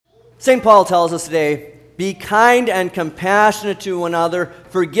St. Paul tells us today, be kind and compassionate to one another,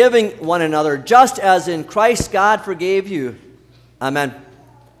 forgiving one another, just as in Christ God forgave you. Amen.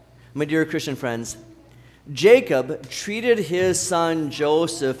 My dear Christian friends, Jacob treated his son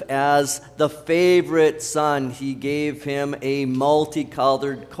Joseph as the favorite son. He gave him a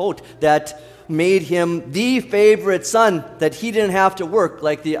multicolored coat that made him the favorite son, that he didn't have to work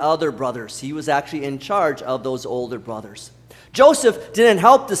like the other brothers. He was actually in charge of those older brothers. Joseph didn't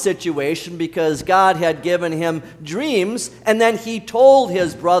help the situation because God had given him dreams, and then he told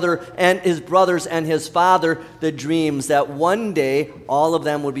his brother and his brothers and his father the dreams that one day all of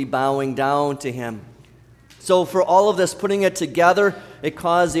them would be bowing down to him. So for all of this, putting it together, it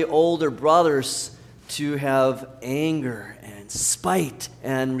caused the older brothers to have anger and spite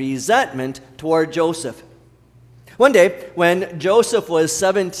and resentment toward Joseph. One day, when Joseph was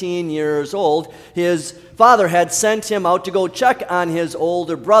 17 years old, his father had sent him out to go check on his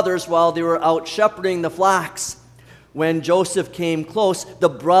older brothers while they were out shepherding the flocks. When Joseph came close, the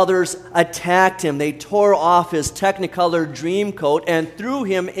brothers attacked him. They tore off his technicolor dream coat and threw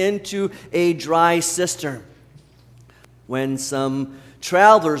him into a dry cistern. When some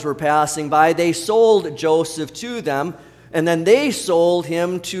travelers were passing by, they sold Joseph to them, and then they sold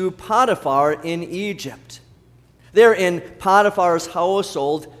him to Potiphar in Egypt. There in Potiphar's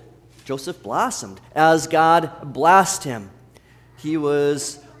household, Joseph blossomed as God blessed him. He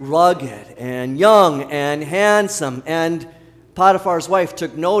was rugged and young and handsome, and Potiphar's wife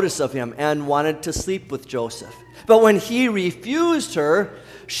took notice of him and wanted to sleep with Joseph. But when he refused her,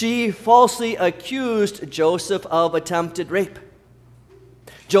 she falsely accused Joseph of attempted rape.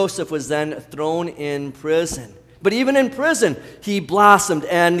 Joseph was then thrown in prison. But even in prison, he blossomed,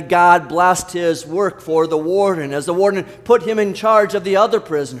 and God blessed his work for the warden, as the warden put him in charge of the other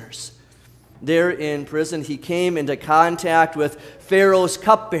prisoners. There in prison, he came into contact with Pharaoh's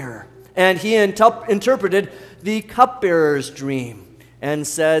cupbearer, and he interpreted the cupbearer's dream and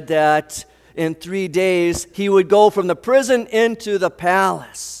said that in 3 days he would go from the prison into the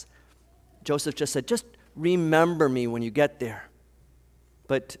palace. Joseph just said, just remember me when you get there.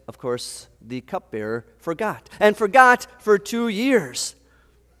 But, of course, the cupbearer forgot, and forgot for 2 years.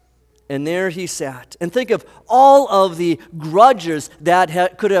 And there he sat. And think of all of the grudges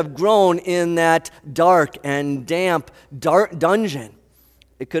that could have grown in that dark and damp dungeon.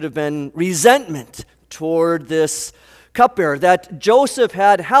 It could have been resentment toward this cupbearer that Joseph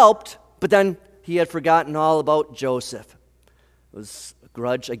had helped, but then he had forgotten all about Joseph. It was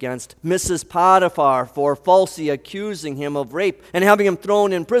grudge against Mrs. Potiphar for falsely accusing him of rape and having him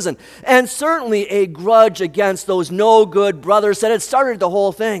thrown in prison. And certainly a grudge against those no-good brothers that had started the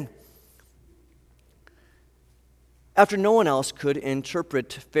whole thing. After no one else could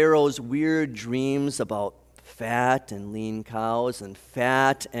interpret Pharaoh's weird dreams about fat and lean cows and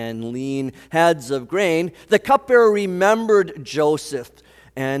fat and lean heads of grain, the cupbearer remembered Joseph,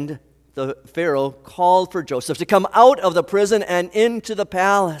 and the Pharaoh called for Joseph to come out of the prison and into the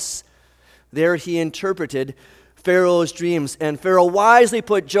palace. There he interpreted Pharaoh's dreams, and Pharaoh wisely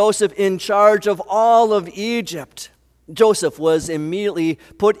put Joseph in charge of all of Egypt. Joseph was immediately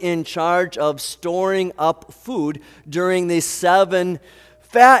put in charge of storing up food during the 7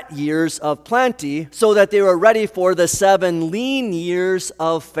 fat years of plenty so that they were ready for the 7 lean years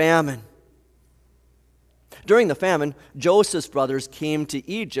of famine. During the famine, Joseph's brothers came to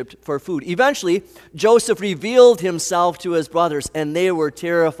Egypt for food. Eventually, Joseph revealed himself to his brothers, and they were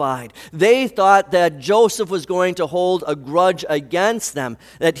terrified. They thought that Joseph was going to hold a grudge against them,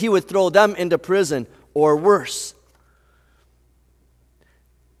 that he would throw them into prison or worse.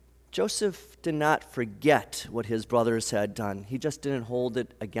 Joseph did not forget what his brothers had done. He just didn't hold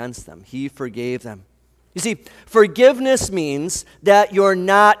it against them. He forgave them. You see, forgiveness means that you're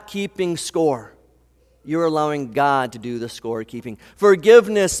not keeping score. You're allowing God to do the scorekeeping.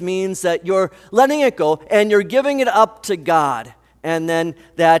 Forgiveness means that you're letting it go and you're giving it up to God, and then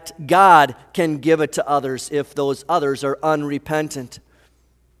that God can give it to others if those others are unrepentant.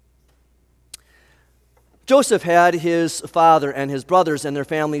 Joseph had his father and his brothers and their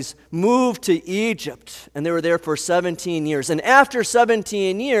families move to Egypt, and they were there for 17 years. And after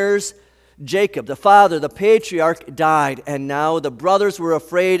 17 years, Jacob, the father, the patriarch, died, and now the brothers were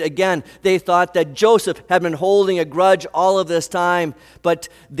afraid again. They thought that Joseph had been holding a grudge all of this time, but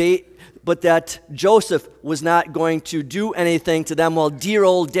that Joseph was not going to do anything to them while dear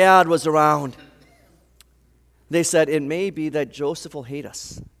old dad was around. They said, it may be that Joseph will hate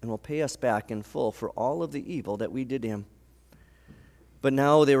us and will pay us back in full for all of the evil that we did to him. But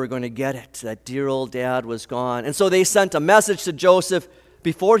now they were going to get it, that dear old dad was gone. And so they sent a message to Joseph.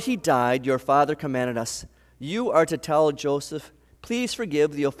 Before he died, your father commanded us, you are to tell Joseph, Please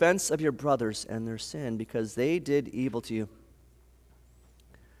forgive the offense of your brothers and their sin, because they did evil to you.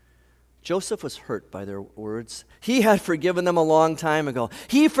 Joseph was hurt by their words. He had forgiven them a long time ago.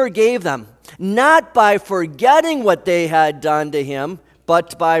 He forgave them, not by forgetting what they had done to him,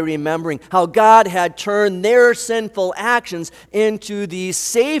 but by remembering how God had turned their sinful actions into the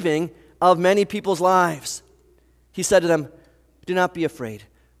saving of many people's lives. He said to them, "Do not be afraid.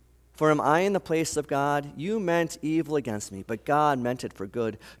 For am I in the place of God? You meant evil against me, but God meant it for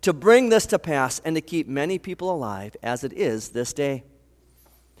good, to bring this to pass and to keep many people alive, as it is this day."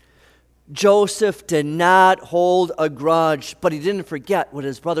 Joseph did not hold a grudge, but he didn't forget what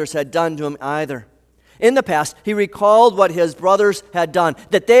his brothers had done to him either. In the past, he recalled what his brothers had done,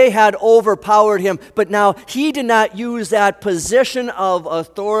 that they had overpowered him, but now he did not use that position of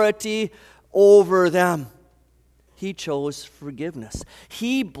authority over them. He chose forgiveness.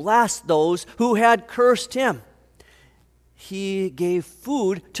 He blessed those who had cursed him. He gave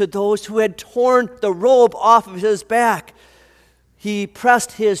food to those who had torn the robe off of his back. He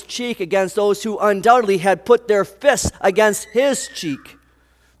pressed his cheek against those who undoubtedly had put their fists against his cheek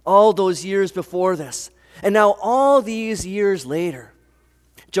all those years before this. And now all these years later,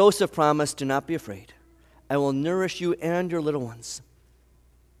 Joseph promised, "Do not be afraid. I will nourish you and your little ones."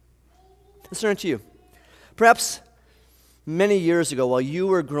 Let's turn to you. Perhaps many years ago, while you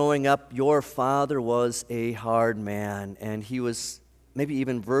were growing up, your father was a hard man, and he was maybe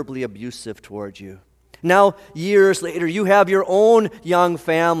even verbally abusive towards you. Now, years later, you have your own young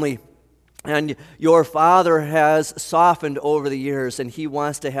family, and your father has softened over the years, and he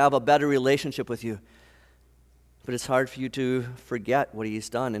wants to have a better relationship with you. But it's hard for you to forget what he's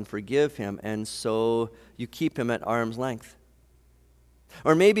done and forgive him, and so you keep him at arm's length.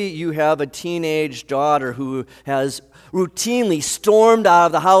 Or maybe you have a teenage daughter who has routinely stormed out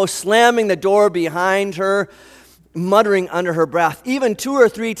of the house, slamming the door behind her, muttering under her breath. Even 2 or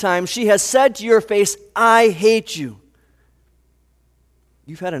 3 times she has said to your face, "I hate you."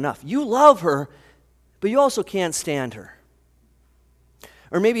 You've had enough. You love her, but you also can't stand her.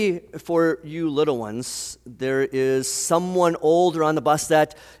 Or maybe for you little ones, there is someone older on the bus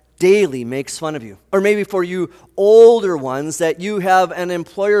that daily makes fun of you. Or maybe for you older ones, that you have an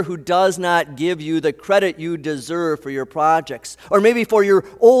employer who does not give you the credit you deserve for your projects. Or maybe for your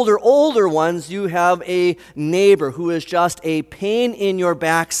older ones, you have a neighbor who is just a pain in your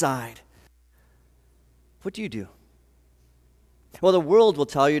backside. What do? Well, the world will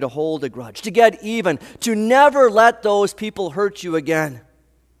tell you to hold a grudge, to get even, to never let those people hurt you again.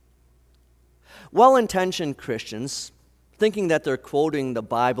 Well-intentioned Christians, thinking that they're quoting the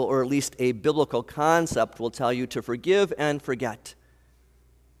Bible or at least a biblical concept, will tell you to forgive and forget.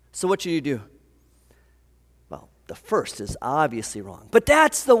 So what should you do? Well, the first is obviously wrong, but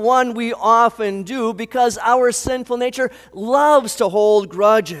that's the one we often do because our sinful nature loves to hold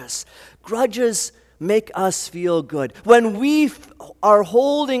grudges. Grudges make us feel good. When we are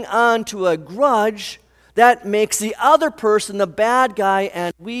holding on to a grudge, that makes the other person the bad guy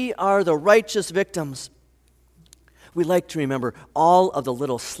and we are the righteous victims. We like to remember all of the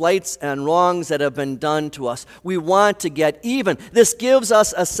little slights and wrongs that have been done to us. We want to get even. This gives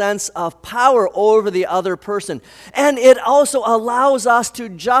us a sense of power over the other person. And it also allows us to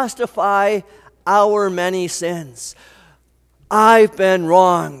justify our many sins. I've been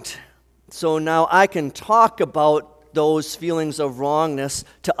wronged, so now I can talk about those feelings of wrongness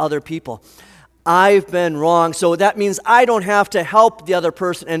to other people. I've been wrong, so that means I don't have to help the other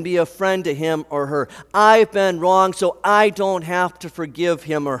person and be a friend to him or her. I've been wrong, so I don't have to forgive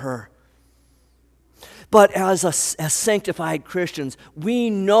him or her. But as sanctified Christians,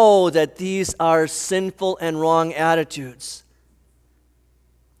 we know that these are sinful and wrong attitudes.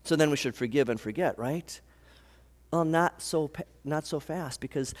 So then we should forgive and forget, right? Well, not so fast,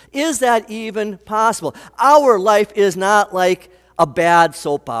 because is that even possible? Our life is not like a bad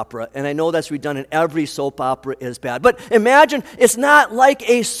soap opera, and I know that's redundant. Every soap opera is bad. But imagine it's not like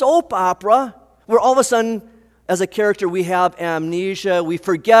a soap opera where all of a sudden, as a character, we have amnesia, we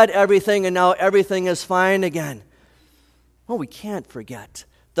forget everything, and now everything is fine again. Well, we can't forget.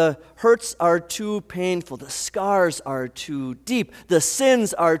 The hurts are too painful. The scars are too deep. The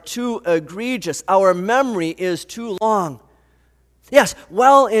sins are too egregious. Our memory is too long. Yes,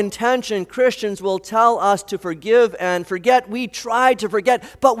 well-intentioned Christians will tell us to forgive and forget. We try to forget,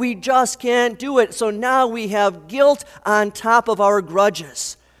 but we just can't do it. So now we have guilt on top of our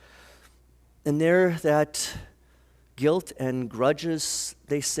grudges. And there that guilt and grudges,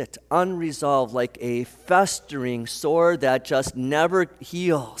 they sit unresolved like a festering sore that just never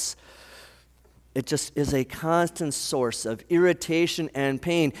heals. It just is a constant source of irritation and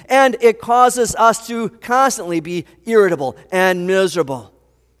pain, and it causes us to constantly be irritable and miserable.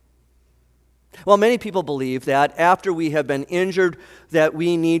 Well, many people believe that after we have been injured, that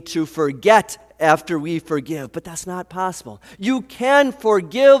we need to forget after we forgive, but that's not possible. You can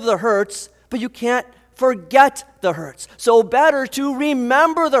forgive the hurts, but you can't forget the hurts. So better to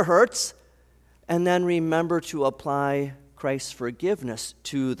remember the hurts and then remember to apply Christ's forgiveness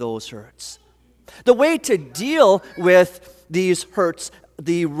to those hurts. The way to deal with these hurts,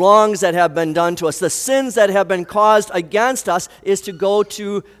 the wrongs that have been done to us, the sins that have been caused against us, is to go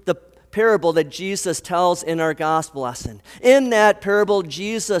to the parable that Jesus tells in our gospel lesson. In that parable,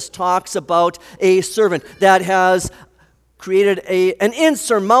 Jesus talks about a servant that has created an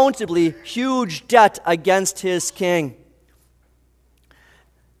insurmountably huge debt against his king.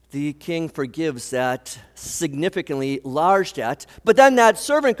 The king forgives that significantly large debt, but then that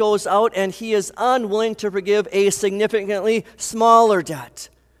servant goes out and he is unwilling to forgive a significantly smaller debt.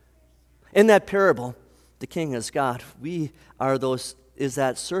 In that parable, the king is God. We are is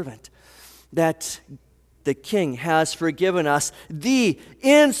that servant. That the king has forgiven us the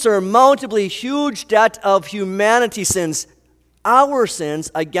insurmountably huge debt of humanity's sins, our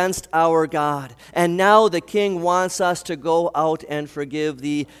sins against our God. And now the king wants us to go out and forgive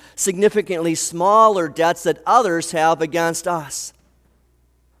the significantly smaller debts that others have against us.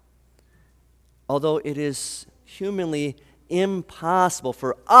 Although it is humanly impossible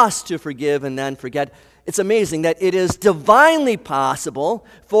for us to forgive and then forget, it's amazing that it is divinely possible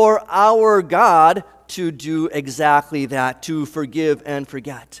for our God to do exactly that, to forgive and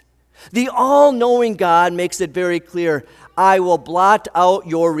forget. The all-knowing God makes it very clear, I will blot out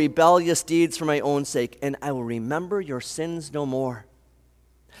your rebellious deeds for my own sake, and I will remember your sins no more.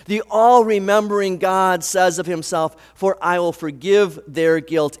 The all-remembering God says of himself, for I will forgive their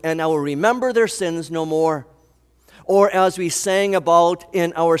guilt, and I will remember their sins no more. Or as we sang about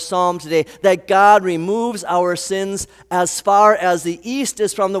in our psalm today, that God removes our sins as far as the east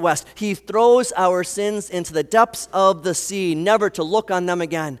is from the west. He throws our sins into the depths of the sea, never to look on them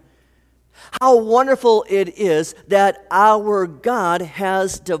again. How wonderful it is that our God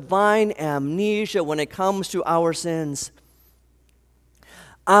has divine amnesia when it comes to our sins.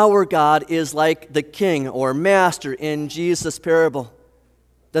 Our God is like the king or master in Jesus' parable.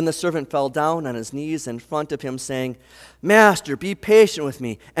 Then the servant fell down on his knees in front of him, saying, Master, be patient with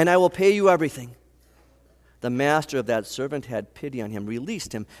me, and I will pay you everything. The master of that servant had pity on him,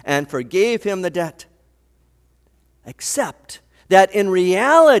 released him, and forgave him the debt. Except that in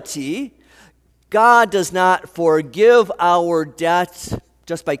reality, God does not forgive our debt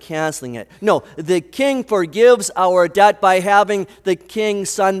just by canceling it. No, the king forgives our debt by having the king's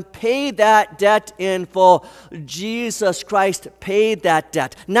son pay that debt in full. Jesus Christ paid that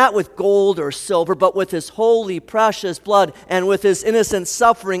debt, not with gold or silver, but with his holy, precious blood and with his innocent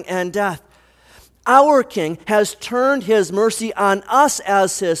suffering and death. Our king has turned his mercy on us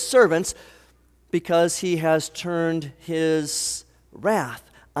as his servants because he has turned his wrath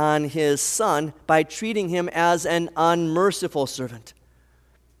on his son by treating him as an unmerciful servant.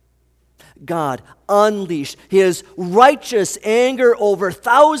 God unleashed his righteous anger over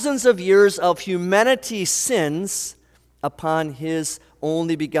thousands of years of humanity's sins upon his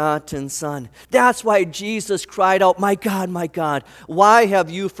only begotten Son. That's why Jesus cried out, my God, why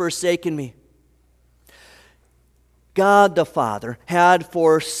have you forsaken me? God the Father had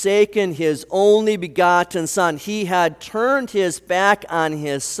forsaken his only begotten Son. He had turned his back on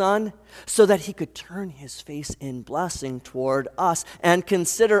his Son so that he could turn his face in blessing toward us and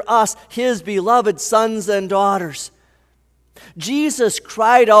consider us his beloved sons and daughters. Jesus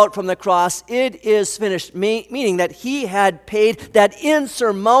cried out from the cross, it is finished, meaning that he had paid that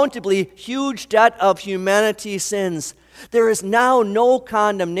insurmountably huge debt of humanity's sins. There is now no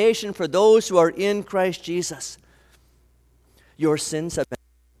condemnation for those who are in Christ Jesus. Your sins have been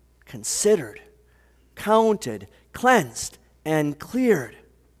considered, counted, cleansed, and cleared.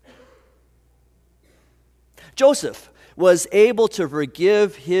 Joseph was able to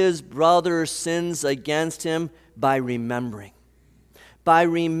forgive his brother's sins against him by remembering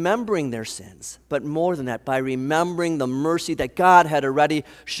their sins, but more than that, by remembering the mercy that God had already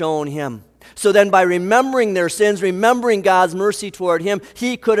shown him. So then by remembering their sins, remembering God's mercy toward him,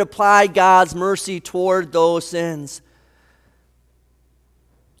 he could apply God's mercy toward those sins.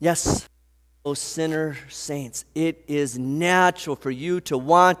 Yes, O sinner saints, it is natural for you to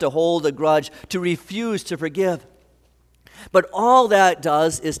want to hold a grudge, to refuse to forgive. But all that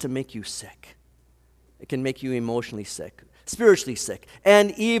does is to make you sick. It can make you emotionally sick. spiritually sick,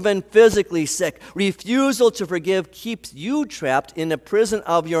 and even physically sick. Refusal to forgive keeps you trapped in the prison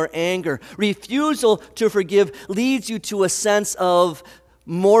of your anger. Refusal to forgive leads you to a sense of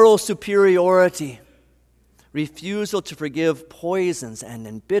moral superiority. Refusal to forgive poisons and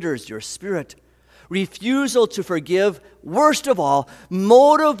embitters your spirit. Refusal to forgive, worst of all,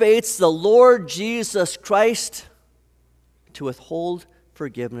 motivates the Lord Jesus Christ to withhold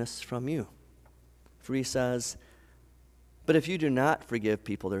forgiveness from you. For he says, but if you do not forgive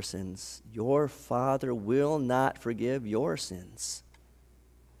people their sins, your Father will not forgive your sins.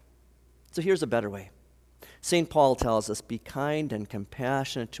 So here's a better way. St. Paul tells us, be kind and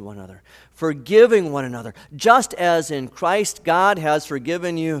compassionate to one another, forgiving one another, just as in Christ God has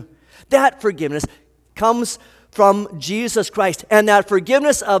forgiven you. That forgiveness comes from Jesus Christ, and that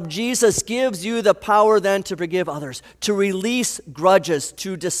forgiveness of Jesus gives you the power then to forgive others, to release grudges,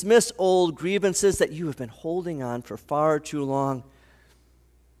 to dismiss old grievances that you have been holding on for far too long.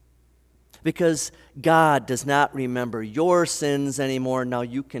 Because God does not remember your sins anymore, now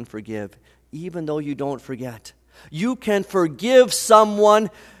you can forgive. Even though you don't forget. You can forgive someone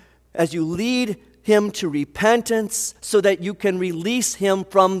as you lead him to repentance so that you can release him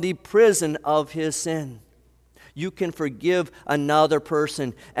from the prison of his sin. You can forgive another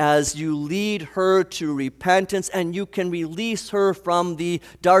person as you lead her to repentance, and you can release her from the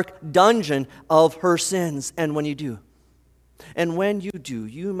dark dungeon of her sins. And when you do,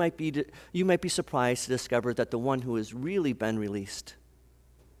 you might be surprised to discover that the one who has really been released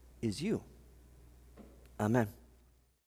is you. Amen.